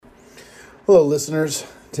Hello, listeners.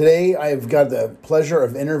 Today I've got the pleasure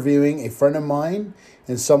of interviewing a friend of mine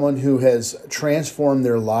and someone who has transformed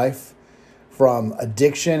their life from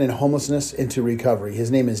addiction and homelessness into recovery. His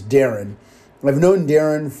name is Darren. I've known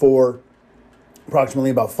Darren for approximately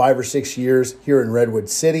about 5 or 6 years here in Redwood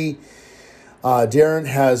City. Darren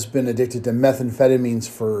has been addicted to methamphetamines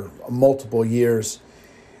for multiple years.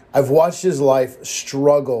 I've watched his life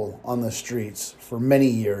struggle on the streets for many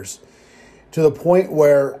years, to the point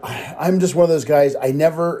where I'm just one of those guys, I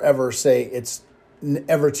never ever say it's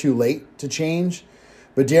ever too late to change.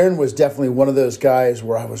 But Darren was definitely one of those guys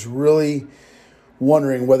where I was really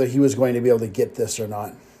wondering whether he was going to be able to get this or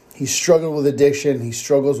not. He struggled with addiction. He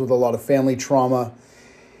struggles with a lot of family trauma.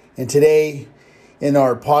 And today in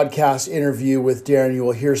our podcast interview with Darren, you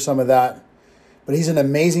will hear some of that. But he's an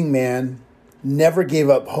amazing man, never gave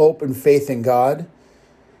up hope and faith in God.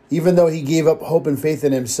 Even though he gave up hope and faith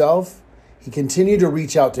in himself, he continued to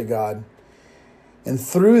reach out to God. And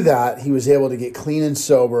through that, he was able to get clean and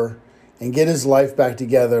sober and get his life back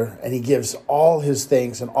together. And he gives all his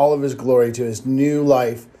thanks and all of his glory to his new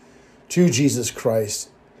life to Jesus Christ.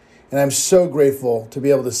 And I'm so grateful to be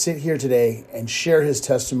able to sit here today and share his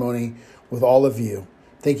testimony with all of you.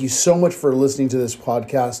 Thank you so much for listening to this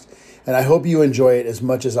podcast. And I hope you enjoy it as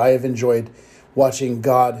much as I have enjoyed watching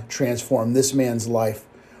God transform this man's life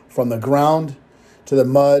from the ground to the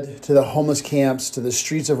mud, to the homeless camps, to the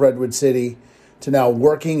streets of Redwood City, to now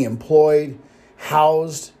working, employed,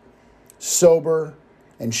 housed, sober,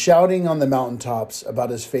 and shouting on the mountaintops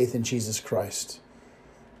about his faith in Jesus Christ.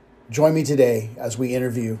 Join me today as we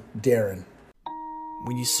interview Darren.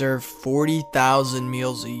 When you serve 40,000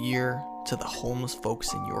 meals a year to the homeless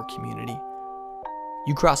folks in your community,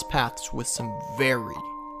 you cross paths with some very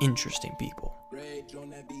interesting people.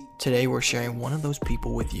 Today we're sharing one of those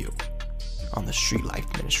people with you on the Street Life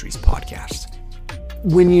Ministries podcast.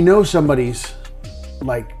 When you know somebody's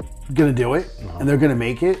like gonna do it and they're gonna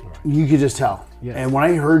make it, you could just tell. Yes. And when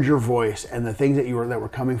I heard your voice and the things that were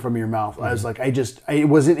coming from your mouth, I was like, we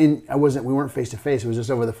weren't face to face. It was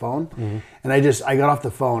just over the phone. And I got off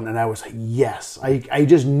the phone and I was like, yes, I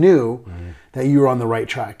just knew that you were on the right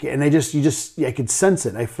track. And I could sense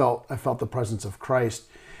it. I felt the presence of Christ.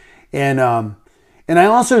 And I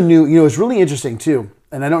also knew, it was really interesting too.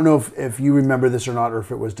 And I don't know if you remember this or not, or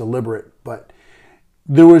if it was deliberate, but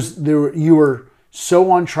you were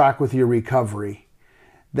so on track with your recovery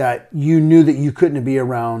that you knew that you couldn't be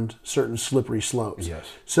around certain slippery slopes. Yes.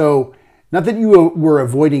 So not that you were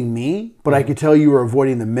avoiding me, but I could tell you were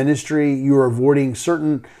avoiding the ministry. You were avoiding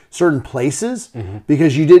certain places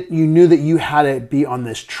because you knew that you had to be on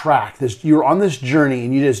this track. You were on this journey,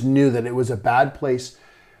 and you just knew that it was a bad place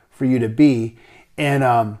for you to be. And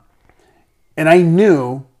I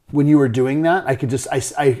knew when you were doing that,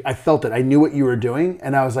 I felt it. I knew what you were doing,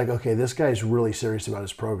 and I was like, okay, this guy is really serious about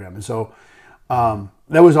his program. And so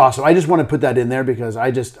that was awesome. I just want to put that in there because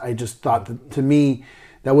I just thought that, to me,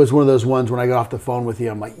 that was one of those ones when I got off the phone with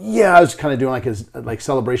you, I'm like, yeah, I was kind of doing like a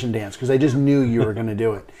celebration dance because I just knew you were going to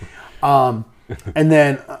do it. And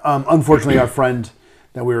then, unfortunately, our friend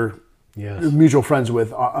that we were mutual friends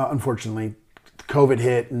with, unfortunately, COVID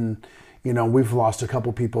hit, and we've lost a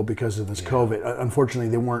couple people because of this COVID. Unfortunately,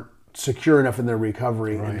 they weren't secure enough in their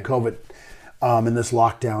recovery, and COVID and this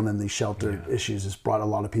lockdown and these shelter issues has brought a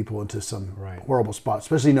lot of people into some horrible spots,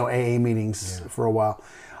 especially AA meetings for a while,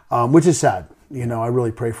 which is sad. I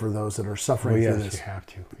really pray for those that are suffering through this. You have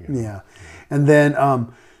to. Yeah. And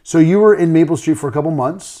then, so you were in Maple Street for a couple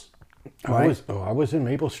months, right? I was in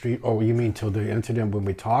Maple Street. Oh, you mean till the incident when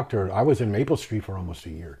we talked, or I was in Maple Street for almost a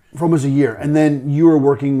year. For almost a year. And then you were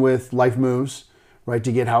working with Life Moves, right,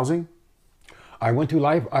 to get housing? I went to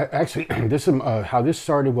Life. How this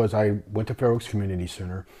started was I went to Fair Oaks Community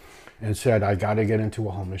Center and said, I got to get into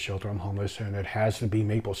a homeless shelter. I'm homeless, and it has to be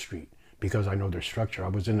Maple Street because I know their structure. I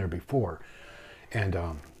was in there before. And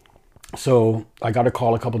so I got a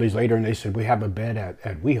call a couple days later, and they said, we have a bed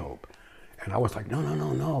at We Hope. And I was like,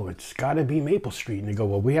 no, it's got to be Maple Street. And they go,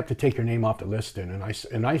 well, we have to take your name off the list then. And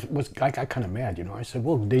I got kind of mad, I said,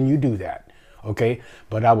 well, then you do that, okay?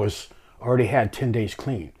 But I already had 10 days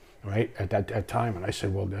clean, right, at that time. And I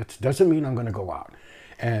said, well, that doesn't mean I'm going to go out.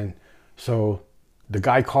 And so the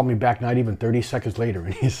guy called me back not even 30 seconds later,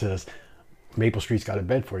 and he says, Maple Street's got a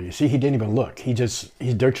bed for you. See, he didn't even look.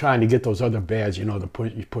 They're trying to get those other beds,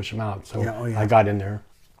 to push them out. So I got in there,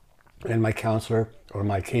 and my counselor or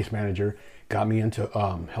my case manager got me into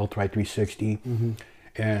Health Right 360,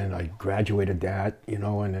 and I graduated that, and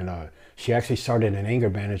then she actually started an anger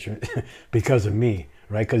management because of me,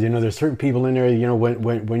 right? Because there's certain people in there,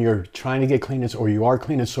 when you're trying to get clean or you are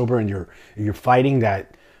clean and sober, and you're fighting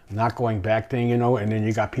that not going back thing, you know, and then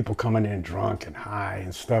you got people coming in drunk and high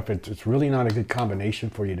and stuff. It's really not a good combination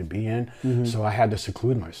for you to be in. So I had to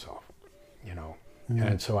seclude myself, you know.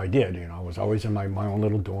 And so I did, you know. I was always in my own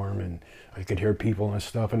little dorm, and I could hear people and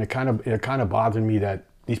stuff. And it kind of bothered me that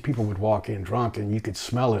these people would walk in drunk and you could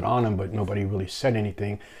smell it on them, but nobody really said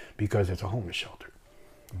anything because it's a homeless shelter.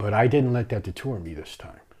 But I didn't let that deter me this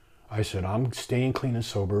time. I said, I'm staying clean and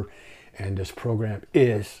sober, and this program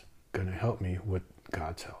is going to help me with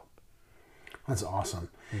God's help. That's awesome.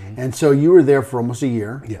 And so you were there for almost a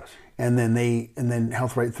year. Yes. And then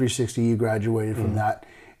Health Right 360, you graduated from that.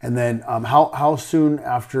 And then how soon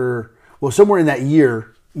after, well, somewhere in that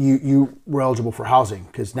year, you were eligible for housing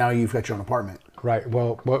because now you've got your own apartment. Right.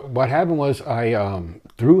 Well, what happened was I,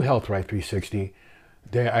 through Health Right 360,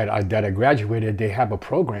 that I graduated, they have a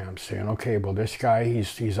program saying, okay, well, this guy,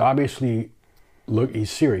 he's obviously, he's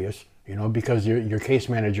serious, you know, because your case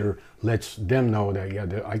manager lets them know that, yeah,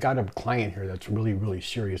 I got a client here that's really, really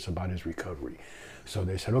serious about his recovery. So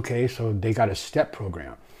they said, okay, so they got a STEP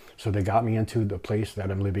program. So they got me into the place that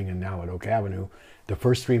I'm living in now at Oak Avenue. The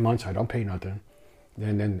first 3 months, I don't pay nothing.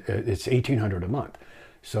 And then it's $1,800 a month.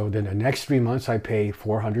 So then the next 3 months I pay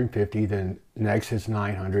 $450, then next is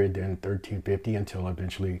 $900, then $1,350 until I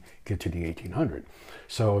eventually get to the $1,800.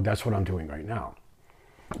 So that's what I'm doing right now.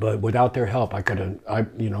 But without their help, I got no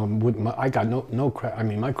credit. I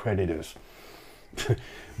mean, my credit is,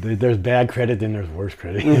 there's bad credit, then there's worse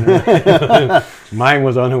credit. You know? Mine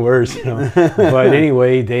was on the worst, you know. But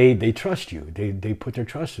anyway, they trust you. They put their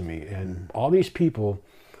trust in me. And all these people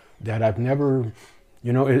that I've never,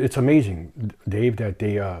 you know, it's amazing, Dave, that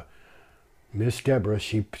they, Miss Deborah,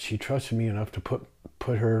 she trusted me enough to put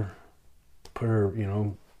her, you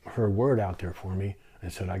know, her word out there for me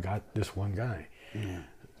and said, I got this one guy. Yeah.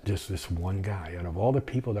 Just this one guy. Out of all the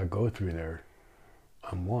people that go through there,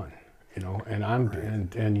 I'm one, you know,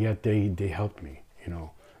 and and yet they helped me, you know,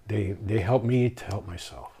 they helped me to help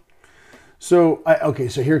myself. So,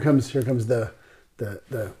 so here comes the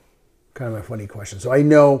kind of a funny question. So I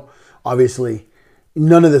know, obviously,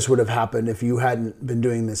 none of this would have happened if you hadn't been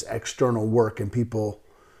doing this external work and people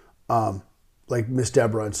like Miss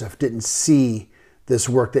Deborah and stuff didn't see this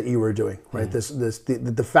work that you were doing, right?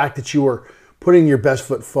 The fact that you were putting your best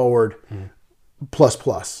foot forward, plus,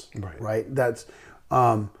 right? That's,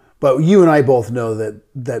 but you and I both know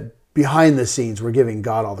that behind the scenes we're giving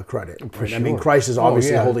God all the credit. For sure. I mean, Christ is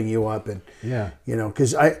obviously holding you up, and you know,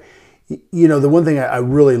 because the one thing I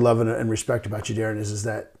really love and respect about you, Darren, is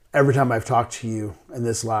that every time I've talked to you in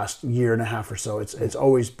this last year and a half or so, it's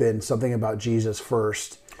always been something about Jesus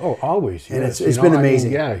first. Oh, always. And it's been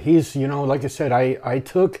amazing. I mean, he's, you know, like I said, I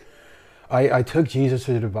took Jesus'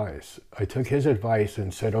 advice. I took his advice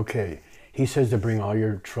and said, okay, he says to bring all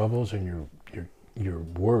your troubles and your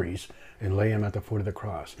worries and lay them at the foot of the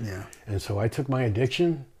cross. Yeah. And so I took my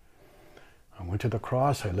addiction, I went to the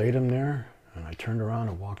cross, I laid them there, and I turned around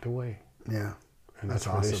and walked away. Yeah. And that's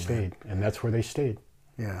where awesome, they stayed. Man. And that's where they stayed.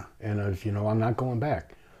 Yeah. And you know, I'm not going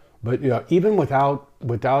back. But even without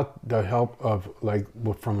the help of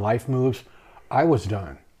from Life Moves, I was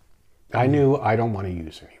done. I knew I don't want to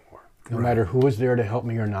use anymore. No matter who is there to help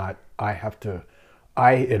me or not,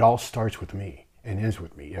 it all starts with me and ends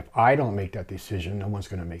with me. If I don't make that decision, no one's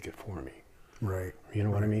going to make it for me. Right. You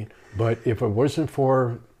know what I mean? But if it wasn't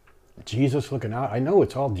for Jesus looking out, I know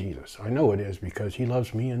it's all Jesus. I know it is, because he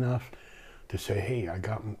loves me enough to say, hey,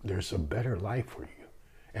 there's a better life for you.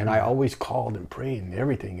 And I always called and prayed and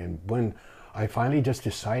everything. And when I finally just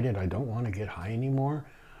decided I don't want to get high anymore,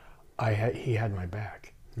 he had my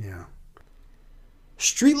back. Yeah.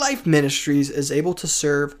 Street Life Ministries is able to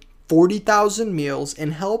serve 40,000 meals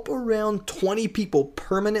and help around 20 people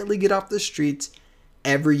permanently get off the streets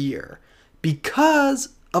every year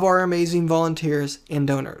because of our amazing volunteers and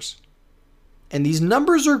donors. And these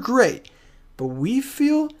numbers are great, but we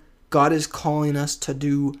feel God is calling us to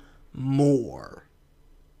do more.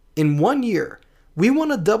 In 1 year, we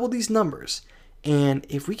want to double these numbers, and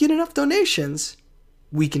if we get enough donations,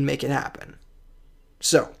 we can make it happen.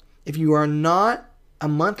 So, if you are not a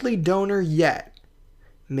monthly donor yet,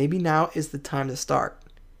 maybe now is the time to start.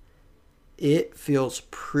 It feels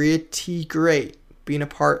pretty great being a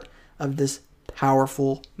part of this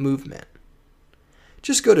powerful movement.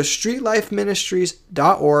 Just go to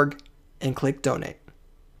streetlifeministries.org and click donate.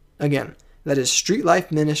 Again, that is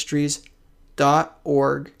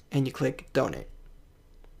streetlifeministries.org and you click donate.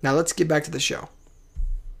 Now let's get back to the show.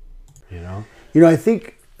 You know, I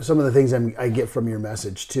think some of the things I get from your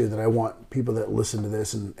message too, that I want people that listen to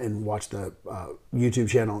this and watch the YouTube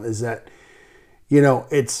channel, is that, you know,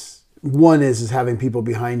 it's one is having people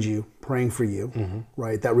behind you praying for you,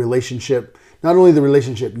 right? That relationship, not only the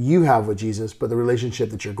relationship you have with Jesus, but the relationship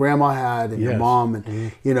that your grandma had and your mom,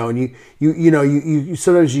 and you know, and you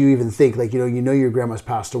sometimes you even think like, you know your grandma's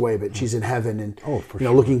passed away, but she's in heaven, and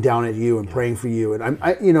looking down at you and praying for you. And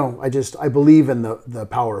I believe in the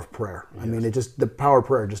power of prayer. Yes. I mean, the power of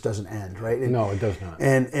prayer just doesn't end, right? And, no, it does not.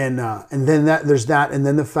 And then there's that, and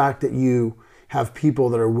then the fact that you have people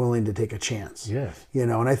that are willing to take a chance. Yes.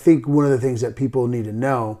 And I think one of the things that people need to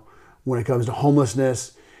know when it comes to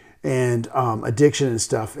homelessness and addiction and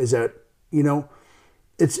stuff is that,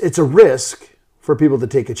 it's a risk for people to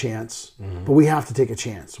take a chance, but we have to take a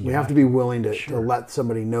chance. We have to be willing to let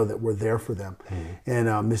somebody know that we're there for them.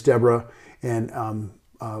 And Miss Deborah and,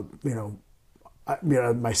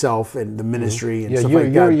 myself and the ministry and stuff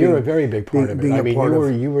like that. You're a very big part of it. I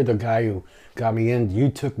mean, you were the guy who got me in. You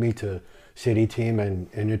took me to City Team and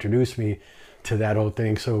introduced me to that whole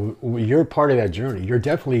thing. So you're part of that journey.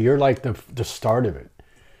 You're like the start of it.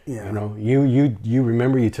 Yeah. You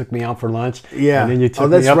remember you took me out for lunch. Yeah. And then you took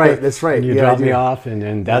me up. That's right. And you dropped me off,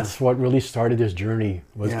 and that's what really started this journey.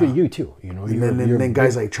 Was good. You too. And then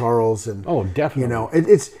guys like Charles and definitely.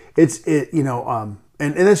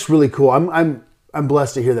 And that's really cool. I'm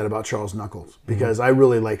blessed to hear that about Charles Knuckles, because I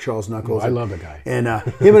really like Charles Knuckles. I love the guy. And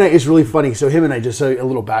him and I, it's really funny. So him and I, just a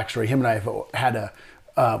little backstory. Him and I have had a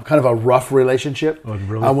kind of a rough relationship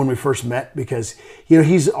when we first met, because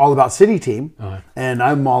he's all about City Team, and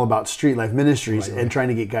I'm all about Street Life Ministries and trying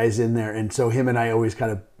to get guys in there. And so him and I always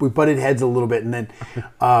we butted heads a little bit. And then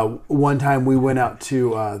one time we went out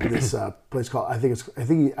to this place called, I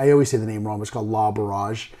always say the name wrong, but it's called La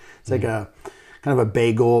Barrage. It's like a kind of a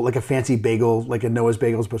bagel, like a fancy bagel, like a Noah's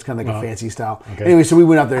Bagels, but it's kind of like a fancy style. Okay. Anyway, so we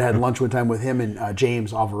went out there and had lunch one time with him and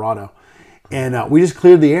James Alvarado. And we just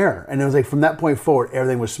cleared the air. And it was like, from that point forward,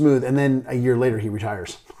 everything was smooth. And then a year later, he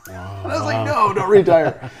retires. And I was like, no, don't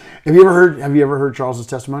retire. Have you ever heard Charles's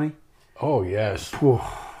testimony? Oh, yes.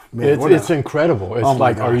 Man, it's incredible. It's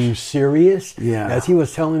like, are you serious? Yeah. As he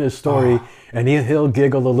was telling his story, and he'll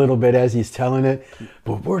giggle a little bit as he's telling it,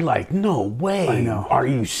 but we're like, no way. I know. Are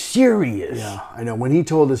you serious? Yeah, I know. When he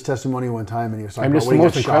told his testimony one time, and he was talking about when he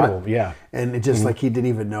got incredible. Shot, and it just like he didn't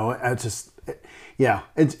even know it. It's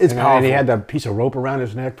powerful. And he had that piece of rope around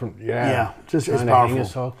his neck. It's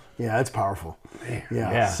powerful. Yeah, it's powerful. Man,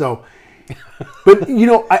 yeah. So, but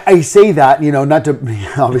I say that not to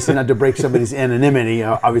obviously not to break somebody's anonymity,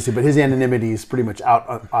 obviously, but his anonymity is pretty much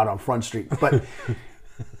out on Front Street. But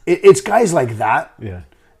it's guys like that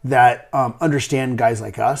that understand guys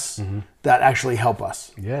like us that actually help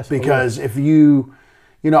us. Yes, because if you.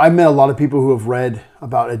 I've met a lot of people who have read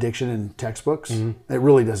about addiction in textbooks. It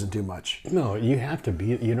really doesn't do much. No, you have to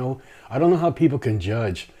be, I don't know how people can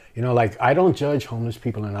judge. Like I don't judge homeless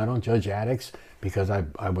people and I don't judge addicts, because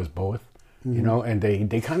I was both, and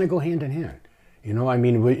they kind of go hand in hand. I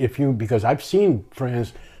mean, because I've seen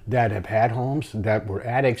friends that have had homes that were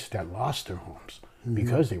addicts that lost their homes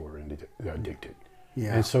because they were addicted.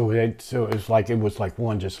 Yeah. And so it was like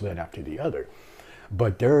one just led after the other.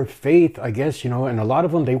 But their faith, I guess, and a lot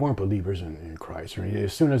of them, they weren't believers in Christ. Or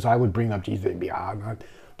as soon as I would bring up Jesus, they'd be,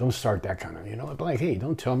 don't start that kind of, I'd be like, hey,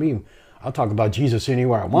 don't tell me. I'll talk about Jesus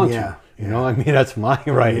anywhere I want to. I mean, that's my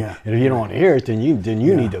right. Yeah. And if you don't want to hear it, then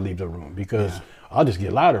you need to leave the room, because I'll just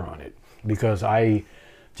get louder on it. Because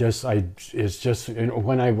it's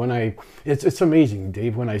amazing,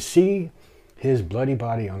 Dave, when I see his bloody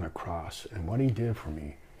body on the cross and what he did for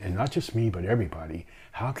me, and not just me, but everybody,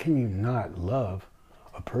 how can you not love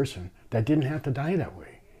a person that didn't have to die that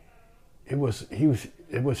way? It was his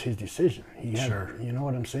decision. You know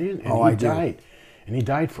what I'm saying? And he died. And he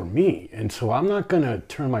died for me. And so I'm not going to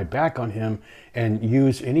turn my back on him and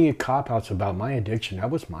use any cop-outs about my addiction.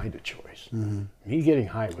 That was my choice. Me getting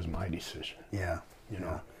high was my decision. Yeah.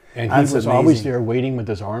 And he was always there waiting with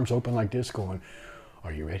his arms open like this, going,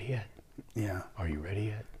 are you ready yet? Yeah. Are you ready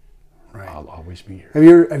yet? Right. I'll always be here. Have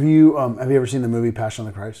you ever seen the movie Passion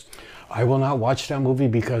of the Christ? I will not watch that movie,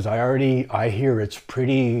 because I hear it's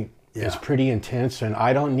pretty intense, and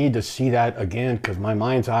I don't need to see that again, because my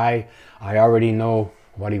mind's eye, I already know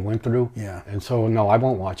what he went through. Yeah. And so no, I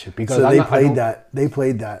won't watch it, because they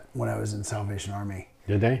played that when I was in Salvation Army.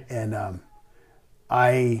 Did they? And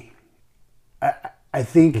I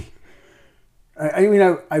think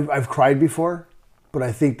I've cried before. But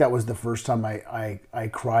I think that was the first time I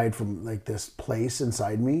cried from like this place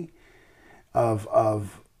inside me of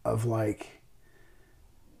like,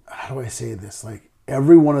 how do I say this? Like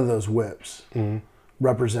every one of those whips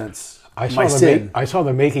represents my sin. I saw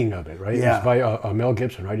the making of it, right? Yeah. It's by Mel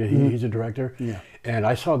Gibson, right? He's a director. Yeah. And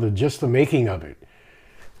I saw just the making of it.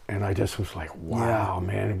 And I just was like, wow,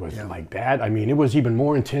 man, it was like that. I mean, it was even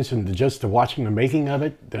more intense than just watching the making of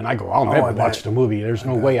it. Then I go, I'll never watch the movie. There's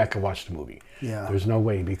no way I could watch the movie. Yeah. There's no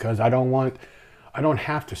way, because I don't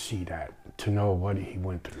have to see that to know what he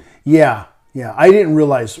went through. Yeah. Yeah. I didn't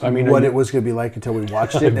realize what it was going to be like until we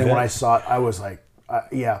watched it. And when I saw it, I was like,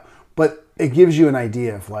 yeah. But it gives you an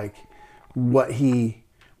idea of like what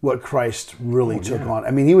Christ really took on.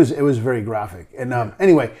 I mean, it was very graphic. And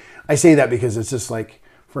anyway, I say that because it's just like,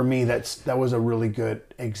 for me, that was a really good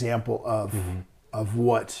example of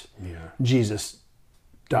what Jesus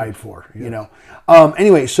died for, you know.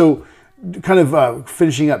 Anyway, so kind of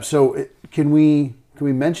finishing up. So can we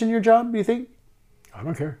mention your job? Do you think? I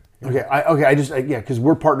don't care. Okay. Because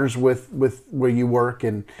we're partners with where you work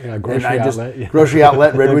and grocery outlet. Grocery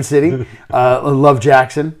outlet, Redwood City. I love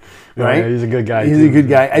Jackson. Right? Yeah, he's a good guy. He's a good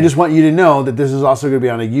guy. I just want you to know that this is also going to be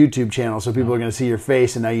on a YouTube channel, so people are going to see your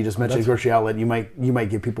face. And now you just mentioned Grocery Outlet. You might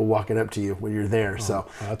get people walking up to you when you're there.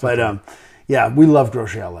 We love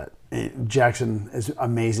Grocery Outlet. Jackson is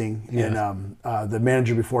amazing, and the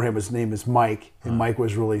manager before him, his name is Mike, and Mike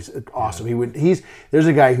was really awesome. There's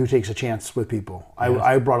a guy who takes a chance with people.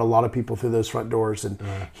 I brought a lot of people through those front doors, and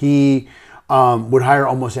he would hire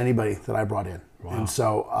almost anybody that I brought in. Wow. And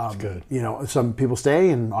so, that's good. You know, some people stay,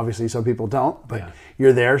 and obviously some people don't. But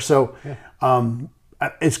you're there, so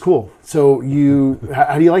it's cool. So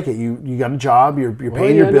how do you like it? You got a job. You're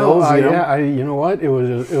paying your bills. You know what? It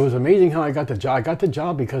was amazing how I got the job. I got the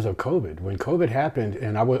job because of COVID. When COVID happened,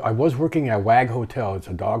 and I was working at WAG Hotel. It's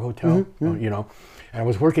a dog hotel, you know, and I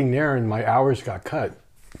was working there, and my hours got cut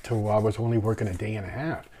to I was only working a day and a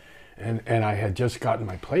half, and I had just gotten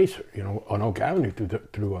my place, you know, on Oak Avenue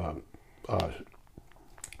through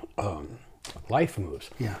Life Moves.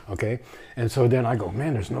 Yeah. Okay. And so then I go,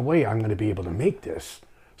 man, there's no way I'm going to be able to make this.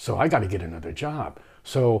 So I got to get another job.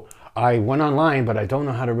 So I went online, but I don't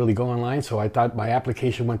know how to really go online. So I thought my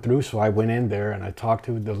application went through. So I went in there and I talked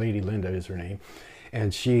to the lady, Linda is her name.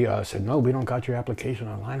 And she said, no, we don't got your application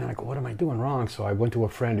online. And I go, what am I doing wrong? So I went to a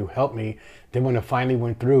friend who helped me. Then when it finally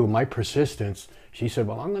went through, my persistence, she said,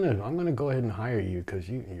 well, I'm gonna go ahead and hire you because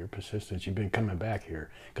you're persistent. You've been coming back here.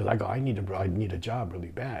 Because I go, I need a job really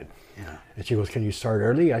bad. Yeah. And she goes, can you start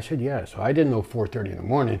early? I said, yeah. So I didn't know 4:30 in the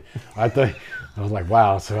morning. I was like,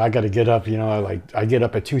 wow. So I got to get up. You know, I get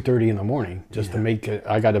up at 2:30 in the morning just to make it.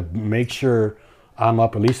 I got to make sure I'm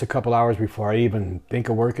up at least a couple hours before I even think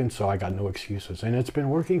of working. So I got no excuses, and it's been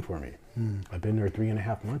working for me. I've been there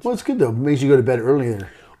 3.5 months. Well, it's good though. It makes you go to bed earlier.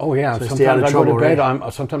 Oh yeah, so sometimes I go to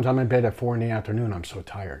bed. Sometimes I'm in bed at 4 in the afternoon. I'm so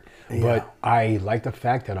tired. Yeah. But I like the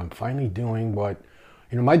fact that I'm finally doing what,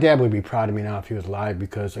 you know, my dad would be proud of me now if he was alive,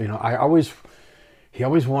 because you know he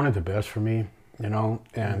always wanted the best for me, you know,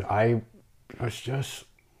 and I was just,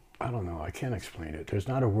 I don't know, I can't explain it. There's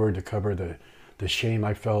not a word to cover the shame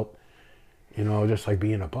I felt, you know, just like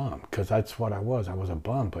being a bum, because that's what I was. I was a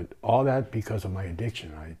bum, but all that because of my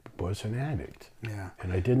addiction. I was an addict. Yeah.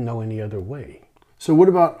 And I didn't know any other way. So what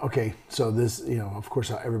about, okay, so this, you know, of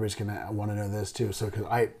course everybody's going to want to know this too. So, because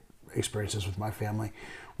I experienced this with my family.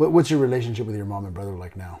 What's your relationship with your mom and brother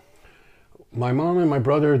like now? My mom and my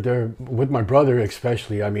brother, with my brother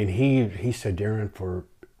especially, I mean, he said, Darren,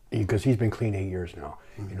 because he's been clean 8 years now.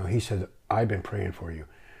 You know, he said, I've been praying for you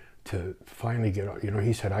to finally get out. You know,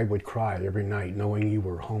 he said, I would cry every night knowing you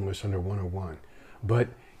were homeless under 101. But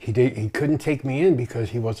he couldn't take me in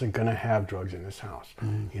because he wasn't going to have drugs in his house.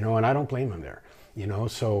 You know, and I don't blame him there. You know,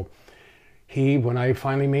 so when I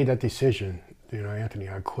finally made that decision, you know, Anthony,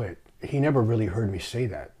 I quit. He never really heard me say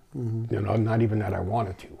that. You know, not even that I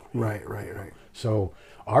wanted to. Right. So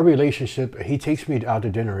our relationship, he takes me out to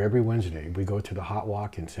dinner every Wednesday. We go to the Hot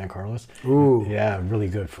Walk in San Carlos. Ooh. Yeah, really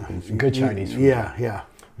good food. Good Chinese food. Yeah.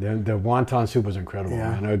 The wonton soup was incredible.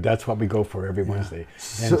 Yeah. I know that's what we go for every Wednesday.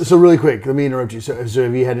 So really quick, let me interrupt you. So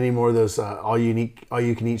have you had any more of those all you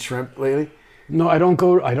can eat shrimp lately? No, I don't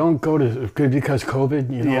go to, because COVID,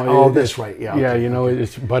 you know. Yeah, oh, that's right. Yeah. Yeah, okay, you know,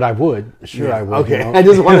 but I would. Sure, yeah, I would. Okay. You know? I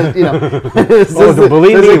just want to, you know.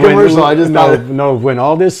 Believe me, commercial. I just thought when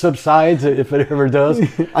all this subsides, if it ever does,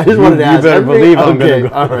 I just wanted to ask. You better believe I'm going to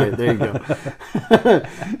go. All right, there you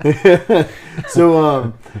go.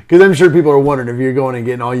 So, because I'm sure people are wondering if you're going and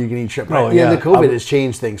getting all you can eat shrimp. Right? Oh, yeah. The COVID has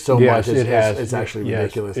changed things so much. It has. It's actually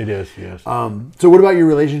ridiculous. It is. Yes. So, what about your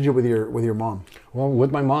relationship with your mom? Well,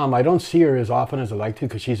 with my mom, I don't see her as often as I like to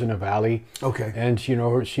because she's in the valley. Okay. And you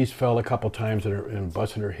know, she's fell a couple times and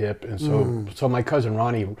busted her hip, and so my cousin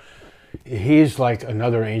Ronnie, he's like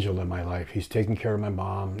another angel in my life. He's taking care of my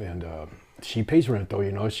mom, and she pays rent though.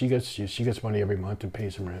 You know, she gets money every month and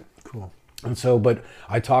pays some rent. Cool. And so, but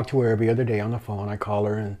I talk to her every other day on the phone. I call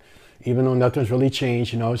her, and even though nothing's really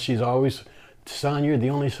changed, you know, she's always son, you're the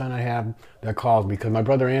only son I have that calls, because my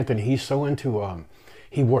brother Anthony, he's so into,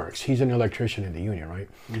 he works. He's an electrician in the union, right?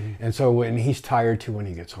 Mm-hmm. And so when he's tired too when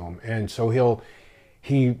he gets home. And so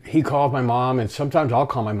he calls my mom, and sometimes I'll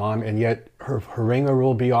call my mom, and yet her ringer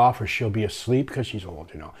will be off, or she'll be asleep because she's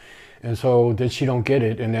old, you know. And so then she don't get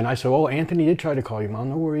it. And then I said, oh, Anthony did try to call you, Mom.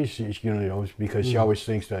 No worries, you know, because she always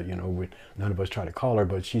thinks that, you know, none of us try to call her.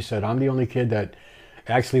 But she said, I'm the only kid that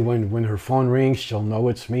actually, when her phone rings, she'll know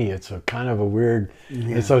it's me. It's a kind of a weird,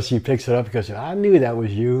 and so she picks it up because I knew that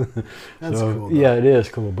was you. That's so, cool. Though. Yeah, it is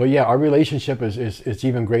cool. But yeah, our relationship is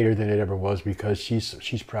even greater than it ever was, because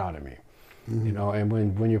she's proud of me. Mm-hmm. You know, and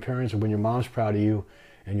when your parents, or when your mom's proud of you,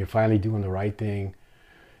 and you're finally doing the right thing,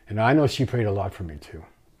 and I know she prayed a lot for me too.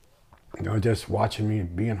 You know, just watching me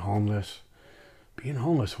being homeless. Being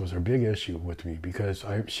homeless was her big issue with me, because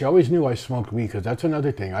she always knew I smoked weed, because that's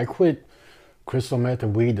another thing. I quit crystal meth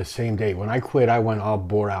and weed the same day. When I quit, I went all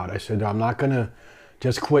bore out. I said, I'm not going to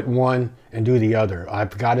just quit one and do the other.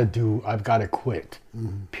 I've got to quit,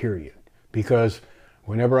 period. Because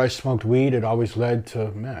whenever I smoked weed, it always led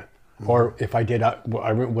to meth. Or if I did,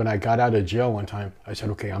 when I got out of jail one time, I said,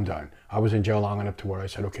 okay, I'm done. I was in jail long enough to where I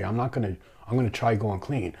said, okay, I'm going to try going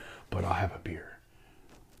clean, but I'll have a beer.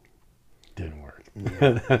 Didn't work.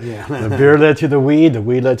 Yeah. The beer led to the weed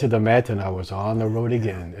led to the meth, and I was on the road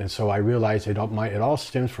again. And so I realized it all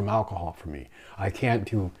stems from alcohol for me. I can't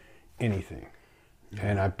do anything.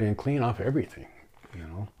 And I've been clean off everything, you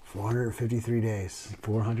know. 453 days.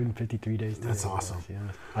 453 days. That's awesome. Yeah.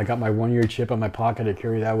 I got my 1-year chip in my pocket. I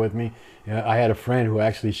carry that with me. Yeah, I had a friend who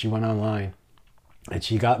actually, she went online and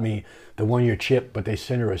she got me the 1-year chip, but they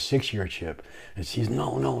sent her a 6-year chip. And she's,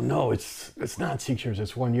 no, it's not 6 years,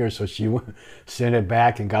 it's 1 year. So she sent it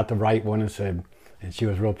back and got the right one and she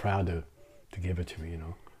was real proud to give it to me, you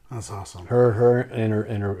know. That's awesome. Her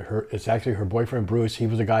it's actually her boyfriend, Bruce. He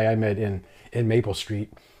was a guy I met in Maple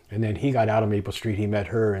Street. And then he got out of Maple Street, he met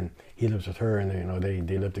her, and he lives with her, and you know, they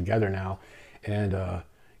live together now. And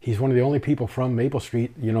he's one of the only people from Maple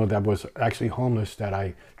Street, you know, that was actually homeless that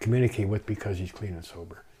I communicate with, because he's clean and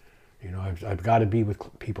sober. You know, I've got to be with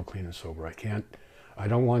people clean and sober. I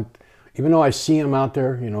don't want, even though I see him out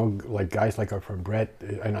there, you know, like guys like our friend Brett,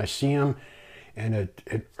 and I see him, and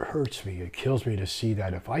it hurts me, it kills me to see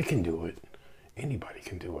that if I can do it, anybody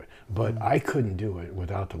can do it. But I couldn't do it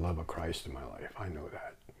without the love of Christ in my life. I know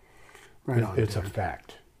that. Right on, it's Darren. a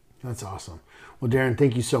fact. That's awesome. Well, Darren,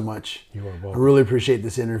 thank you so much. You are welcome. I really appreciate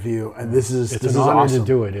this interview, and this is an honor awesome. to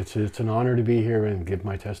do it. It's an honor to be here and give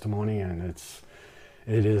my testimony, and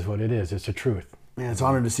it is what it is. It's the truth. Man, it's an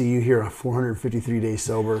honor to see you here, 453 days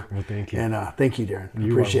sober. Well, thank you. And thank you, Darren.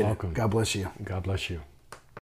 You appreciate are welcome. it. God bless you. God bless you.